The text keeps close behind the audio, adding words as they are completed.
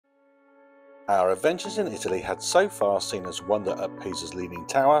Our adventures in Italy had so far seen us wander up Pisa's Leaning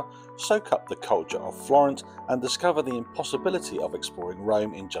Tower, soak up the culture of Florence and discover the impossibility of exploring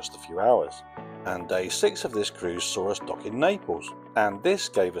Rome in just a few hours. And day 6 of this cruise saw us dock in Naples, and this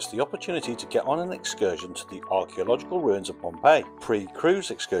gave us the opportunity to get on an excursion to the archaeological ruins of Pompeii. Pre-cruise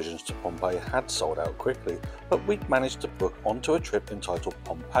excursions to Pompeii had sold out quickly, but we'd managed to book onto a trip entitled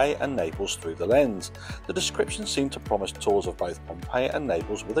Pompeii and Naples Through the Lens. The description seemed to promise tours of both Pompeii and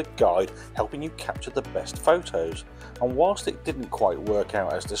Naples with a guide helping you capture the best photos, and whilst it didn't quite work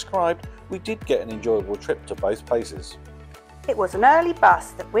out as described, we did get an enjoyable trip to both places. It was an early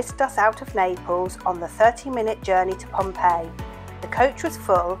bus that whisked us out of Naples on the 30-minute journey to Pompeii. The coach was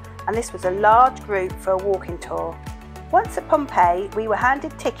full and this was a large group for a walking tour. Once at Pompeii, we were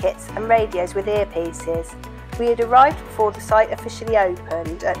handed tickets and radios with earpieces. We had arrived before the site officially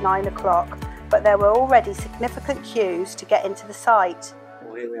opened at 9 o'clock, but there were already significant queues to get into the site.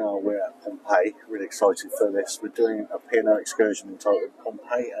 Well, here we are, we're at Pompeii, really excited for this. We're doing a P&O excursion entitled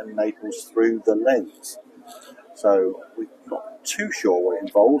Pompeii and Naples Through the Lens. So we're not too sure what it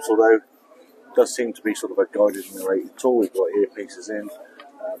involves, although it does seem to be sort of a guided and narrated tour. We've got earpieces in.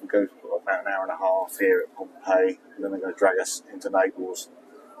 We go for about an hour and a half here at Pompeii, and then they're going to drag us into Naples,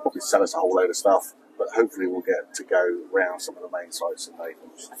 probably sell us a whole load of stuff, but hopefully we'll get to go round some of the main sites in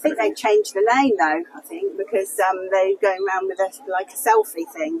Naples. I think they changed the name though, because they're going around with like a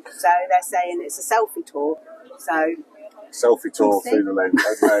selfie thing, so they're saying it's a selfie tour. So Selfie tour through the lens.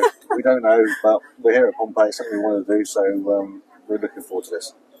 I don't know. We don't know, but we're here at Pompeii. It's something we want to do, so we're looking forward to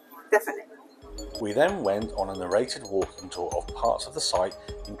this. Definitely. We then went on a narrated walking tour of parts of the site,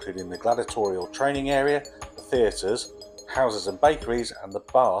 including the gladiatorial training area, the theatres, houses and bakeries, and the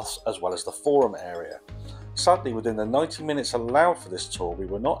baths, as well as the forum area. Sadly, within the 90 minutes allowed for this tour, we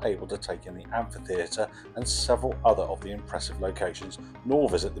were not able to take in the amphitheatre and several other of the impressive locations, nor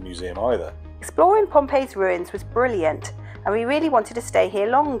visit the museum either. Exploring Pompeii's ruins was brilliant, and we really wanted to stay here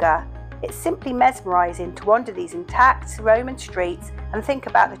longer. It's simply mesmerising to wander these intact Roman streets and think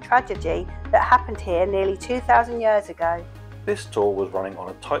about the tragedy that happened here nearly 2,000 years ago. This tour was running on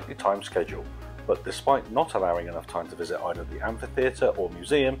a tightly timed schedule, but despite not allowing enough time to visit either the amphitheatre or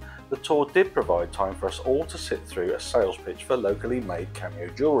museum, the tour did provide time for us all to sit through a sales pitch for locally made cameo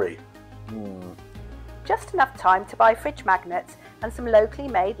jewellery. Just enough time to buy fridge magnets and some locally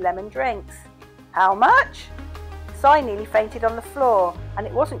made lemon drinks. How much? So I nearly fainted on the floor, and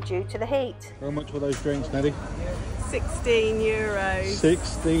it wasn't due to the heat. How much were those drinks, Neddy? 16 euros.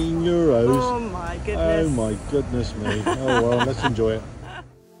 16 euros? Oh my goodness. Oh my goodness me. Oh well, let's enjoy it.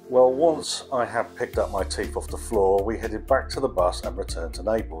 Well, once I had picked up my teeth off the floor, we headed back to the bus and returned to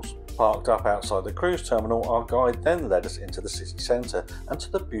Naples. Parked up outside the cruise terminal, our guide then led us into the city centre and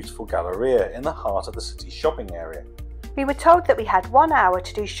to the beautiful Galleria in the heart of the city's shopping area. We were told that we had 1 hour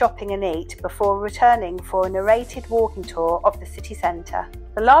to do shopping and eat before returning for a narrated walking tour of the city centre.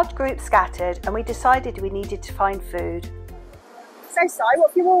 The large group scattered and we decided we needed to find food. So, Si, what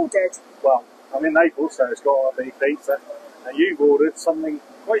have you ordered? Well, I'm in Naples, so it's got to be pizza. And you've ordered something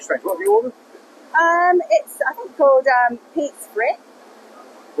quite strange. What have you ordered? It's, I think, called pizza frites.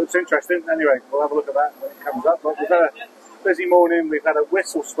 Looks interesting. Anyway, we'll have a look at that when it comes up. But we've had a busy morning. We've had a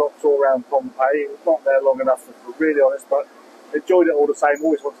whistle stop all around Pompeii. We're not there long enough, if we're really honest, but enjoyed it all the same.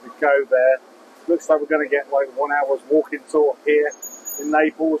 Always wanted to go there. Looks like we're going to get like 1 hour's walking tour here in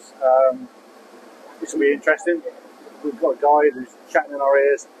Naples. This will be interesting. We've got a guide who's chatting in our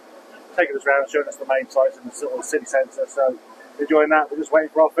ears, taking us around, showing us the main sites in the sort of city centre. So enjoying that. We're just waiting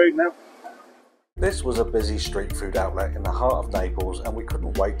for our food now. This was a busy street food outlet in the heart of Naples, and we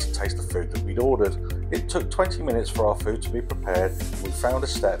couldn't wait to taste the food that we'd ordered. It took 20 minutes for our food to be prepared, and we found a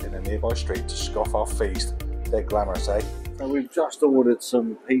step in a nearby street to scoff our feast. They're glamorous, eh? So we've just ordered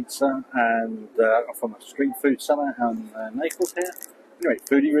some pizza and from a street food seller in Naples here. Anyway,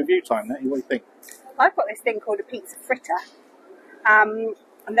 foodie review time, Nettie, what do you think? I've got this thing called a pizza fritter, and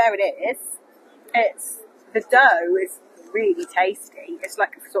there it is. The dough is really tasty. It's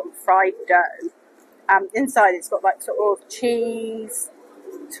like a sort of fried dough. Inside it's got like sort of cheese,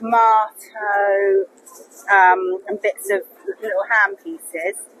 tomato, and bits of little ham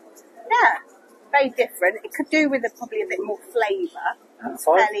pieces. Yeah, very different. It could do with probably a bit more flavour. It's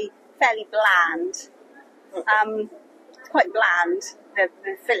fairly bland. It's quite bland,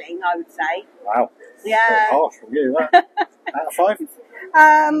 the filling, I would say. Wow. Yeah. Quite harsh from you, that. Out of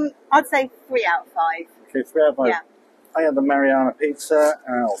 5? I'd say 3 out of 5. Okay, 3 out of 5. Yeah. I had the Mariana pizza,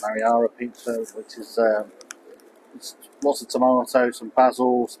 which is it's lots of tomato, some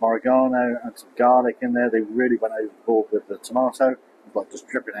basil, some oregano, and some garlic in there. They really went overboard with the tomato, like just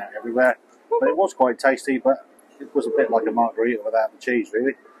dripping out everywhere. But it was quite tasty, but it was a bit like a margarita without the cheese,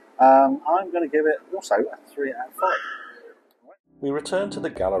 really. I'm going to give it also a 3 out of 5. We returned to the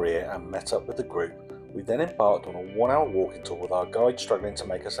Galleria and met up with the group. We then embarked on a 1-hour walking tour with our guide struggling to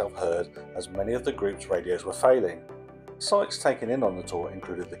make herself heard as many of the group's radios were failing. Sights taken in on the tour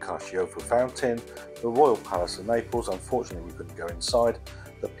included the Carchiofo fountain, the Royal Palace of Naples, unfortunately we couldn't go inside,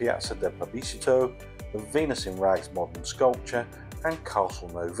 the Piazza del Plebiscito, the Venus in Rags modern sculpture, and Castle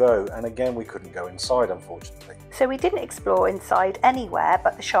Novo, and again we couldn't go inside unfortunately. So we didn't explore inside anywhere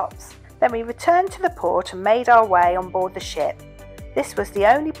but the shops. Then we returned to the port and made our way on board the ship. This was the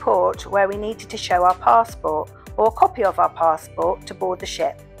only port where we needed to show our passport or a copy of our passport to board the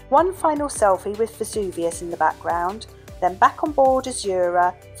ship. One final selfie with Vesuvius in the background, then back on board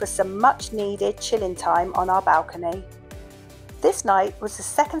Azura for some much needed chilling time on our balcony. This night was the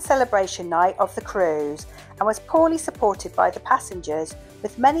second celebration night of the cruise and was poorly supported by the passengers,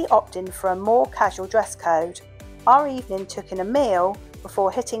 with many opting for a more casual dress code. Our evening took in a meal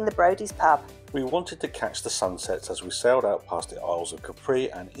before hitting the Brodie's pub. We wanted to catch the sunsets as we sailed out past the Isles of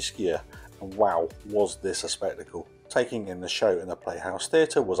Capri and Ischia, and wow, was this a spectacle. Taking in the show in the Playhouse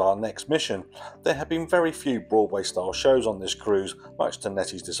Theatre was our next mission. There had been very few Broadway-style shows on this cruise, much to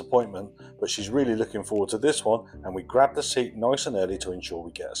Nettie's disappointment, but she's really looking forward to this one, and we grabbed a seat nice and early to ensure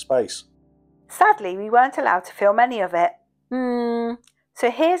we get a space. Sadly, we weren't allowed to film any of it.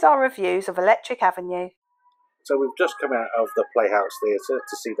 So here's our reviews of Electric Avenue. So we've just come out of the Playhouse Theatre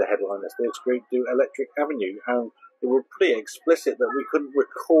to see the headliners theatre group do Electric Avenue, and they were pretty explicit that we couldn't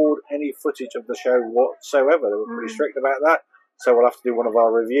record any footage of the show whatsoever. They were pretty strict about that, so we'll have to do one of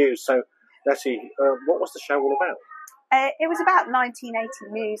our reviews. So, Letty, what was the show all about? It was about 1980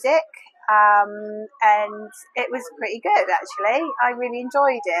 music, and it was pretty good, actually. I really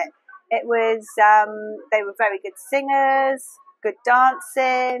enjoyed it. It was, they were very good singers, good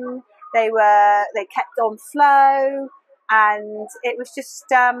dancing, they kept on flow, and it was just,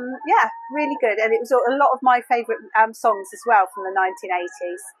 really good. And it was a lot of my favourite songs as well from the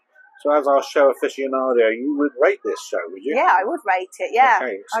 1980s. So as our show aficionado, you would rate this show, would you? Yeah, I would rate it, yeah.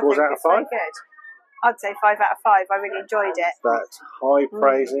 Okay, scores out of 5? Good. I'd say 5 out of 5. I really enjoyed it. That's high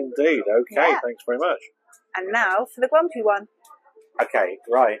praise indeed. Okay, yeah. Thanks very much. And now for the grumpy one. Okay,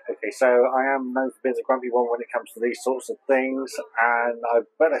 right. Okay, so I am known for being a grumpy one when it comes to these sorts of things, and I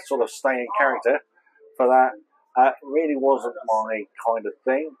better sort of stay in character for that. It really wasn't my kind of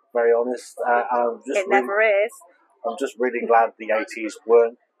thing, very honest. It never is. I'm just really glad the 80s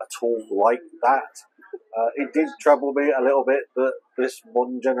weren't at all like that. It did trouble me a little bit that this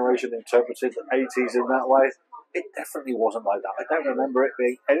modern generation interpreted the 80s in that way. It definitely wasn't like that. I don't remember it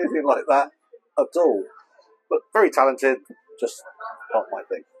being anything like that at all. But very talented, just not my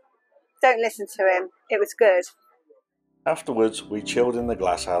thing. Don't listen to him. It was good. Afterwards, we chilled in the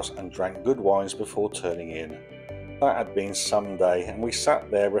glasshouse and drank good wines before turning in. That had been some day, and we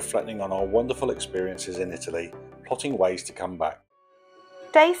sat there reflecting on our wonderful experiences in Italy, plotting ways to come back.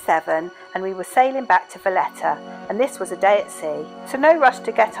 Day 7, and we were sailing back to Valletta, and this was a day at sea, so no rush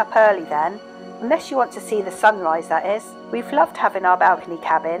to get up early then, unless you want to see the sunrise, that is. We've loved having our balcony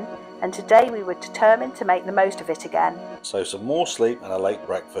cabin, and today we were determined to make the most of it again. So some more sleep and a late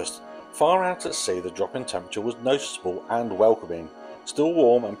breakfast. Far out at sea, the drop in temperature was noticeable and welcoming. Still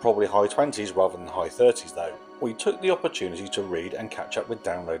warm and probably high 20s rather than high 30s though. We took the opportunity to read and catch up with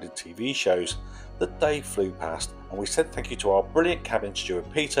downloaded TV shows. The day flew past, and we said thank you to our brilliant cabin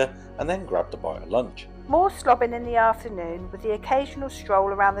steward Peter, and then grabbed a bite of lunch. More slobbing in the afternoon, with the occasional stroll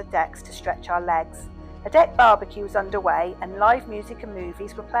around the decks to stretch our legs. A deck barbecue was underway, and live music and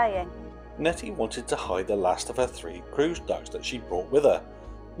movies were playing. Nettie wanted to hide the last of her 3 cruise ducks that she'd brought with her.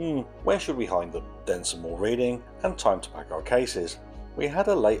 Where should we hide them? Then some more reading, and time to pack our cases. We had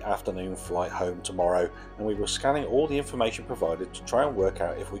a late afternoon flight home tomorrow, and we were scanning all the information provided to try and work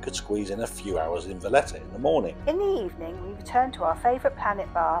out if we could squeeze in a few hours in Valletta in the morning. In the evening, we returned to our favourite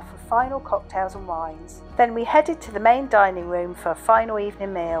Planet Bar for final cocktails and wines. Then we headed to the main dining room for a final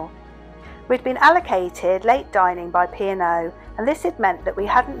evening meal. We'd been allocated late dining by P&O, and this had meant that we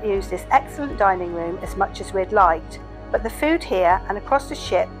hadn't used this excellent dining room as much as we'd liked, but the food here and across the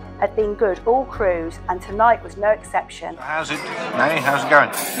ship had been good all cruise, and tonight was no exception. How's it, Nanny? How's it going?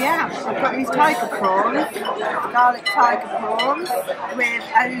 Yeah, I've got these tiger prawns, garlic tiger prawns with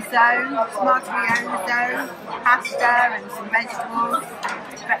ouzo, tomato ouzo, pasta and some vegetables.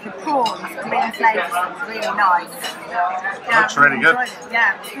 But the prawns, the green flavours, really nice. Looks really good.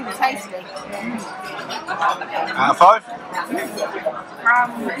 Yeah, it's really tasty. Out of 5?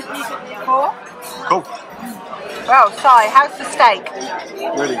 4. Cool. Well, Si, how's the steak?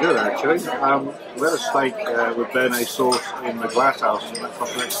 Really good, actually. We had a steak with béarnaise sauce in the glass house, and that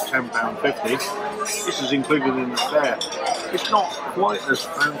cost an extra £10.50. This is included in the fare. It's not quite as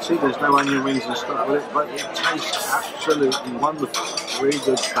fancy, there's no onion rings and stuff with it, but it tastes absolutely wonderful. Really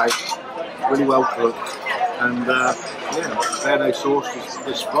good steak, really well cooked, and yeah, béarnaise sauce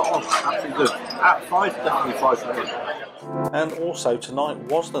is spot on, absolutely good. At 5, definitely 5 for me. And also tonight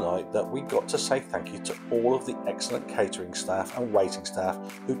was the night that we got to say thank you to all of the excellent catering staff and waiting staff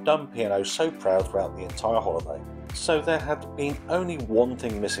who'd done P&O so proud throughout the entire holiday. So there had been only one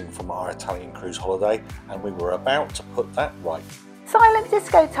thing missing from our Italian cruise holiday, and we were about to put that right. Silent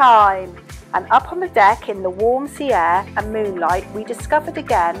disco time! And up on the deck in the warm sea air and moonlight, we discovered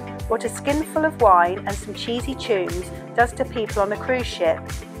again what a skinful of wine and some cheesy tunes does to people on a cruise ship,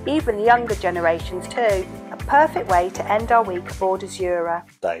 even the younger generations too. A perfect way to end our week aboard Azura.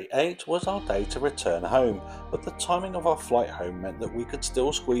 Day 8 was our day to return home, but the timing of our flight home meant that we could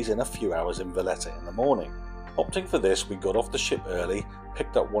still squeeze in a few hours in Valletta in the morning. Opting for this, we got off the ship early,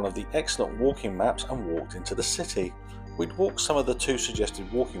 picked up one of the excellent walking maps and walked into the city. We'd walked some of the 2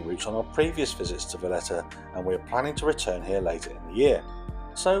 suggested walking routes on our previous visits to Valletta, and we were planning to return here later in the year.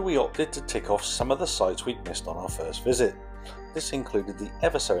 So we opted to tick off some of the sites we'd missed on our first visit. This included the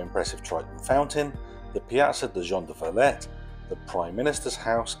ever so impressive Triton Fountain, the Piazza de Jean de Valletta, the Prime Minister's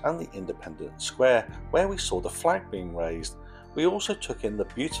house and the Independence Square, where we saw the flag being raised. We also took in the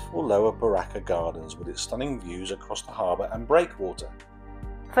beautiful Lower Baracca Gardens with its stunning views across the harbour and breakwater.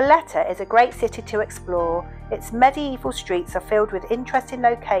 Valletta is a great city to explore. Its medieval streets are filled with interesting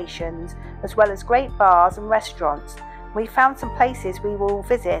locations, as well as great bars and restaurants. We found some places we will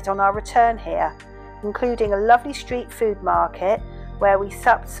visit on our return here, including a lovely street food market where we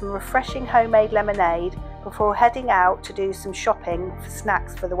supped some refreshing homemade lemonade before heading out to do some shopping for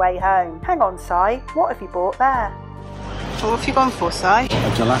snacks for the way home. Hang on, Si, what have you bought there? What have you gone for, Si? A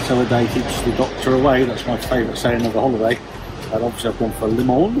gelato a day keeps the doctor away. That's my favourite saying of the holiday. And obviously I've gone for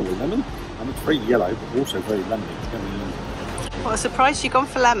lemon or lemon. And it's very yellow, but also very lemony. What a surprise, you've gone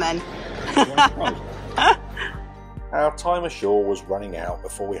for lemon. Our time ashore was running out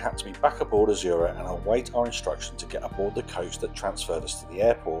before we had to be back aboard Azura and await our instruction to get aboard the coach that transferred us to the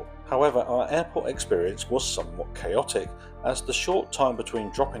airport. However, our airport experience was somewhat chaotic, as the short time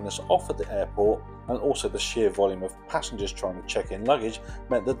between dropping us off at the airport and also the sheer volume of passengers trying to check in luggage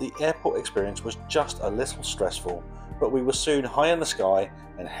meant that the airport experience was just a little stressful, but we were soon high in the sky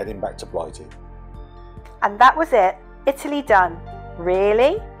and heading back to Blighty. And that was it, Italy done.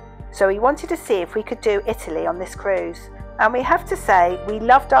 Really? So we wanted to see if we could do Italy on this cruise. And we have to say, we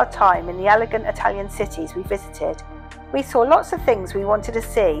loved our time in the elegant Italian cities we visited. We saw lots of things we wanted to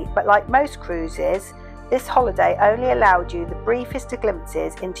see, but like most cruises, this holiday only allowed you the briefest of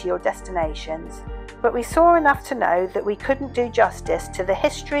glimpses into your destinations. But we saw enough to know that we couldn't do justice to the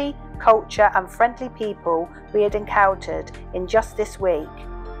history, culture and friendly people we had encountered in just this week.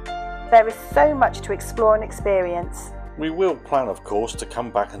 There is so much to explore and experience. We will plan, of course, to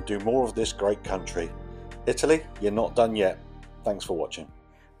come back and do more of this great country. Italy, you're not done yet. Thanks for watching.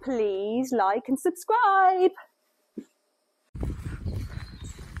 Please like and subscribe.